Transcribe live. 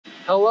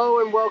Hello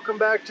and welcome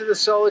back to the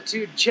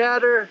Solitude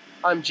Chatter.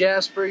 I'm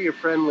Jasper, your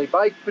friendly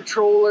bike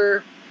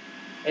patroller,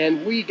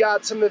 and we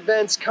got some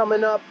events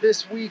coming up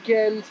this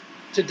weekend.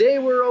 Today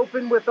we're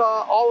open with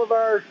all of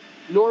our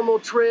normal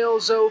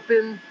trails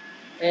open,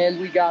 and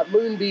we got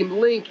Moonbeam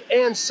Link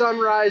and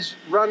Sunrise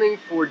running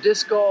for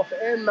disc golf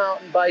and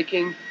mountain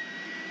biking.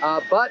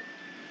 But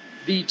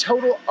the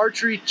Total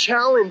Archery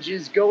Challenge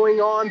is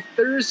going on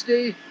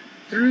Thursday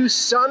through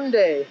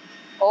Sunday.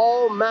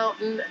 All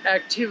mountain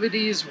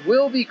activities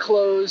will be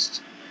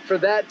closed for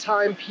that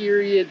time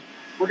period.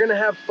 We're gonna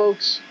have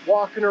folks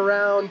walking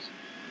around,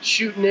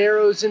 shooting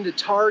arrows into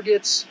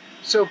targets.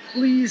 So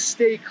please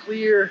stay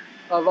clear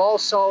of all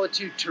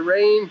Solitude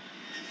terrain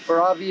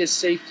for obvious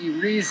safety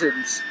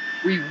reasons.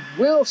 We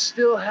will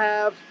still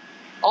have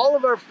all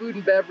of our food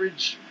and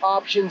beverage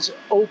options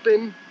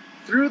open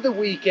through the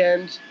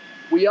weekend.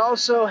 We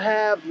also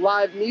have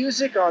live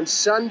music on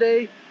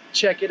Sunday.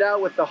 Check it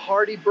out with the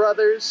Hardy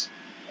Brothers.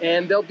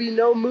 And there'll be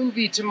no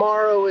movie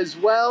tomorrow as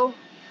well.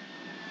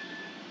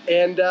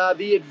 And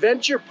the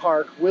adventure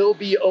park will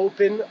be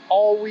open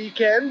all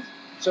weekend.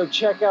 So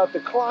check out the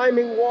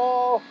climbing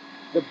wall,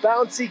 the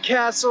bouncy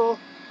castle,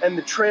 and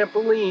the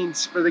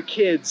trampolines for the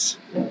kids.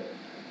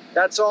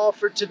 That's all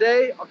for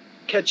today. I'll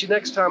catch you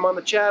next time on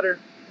the Chatter.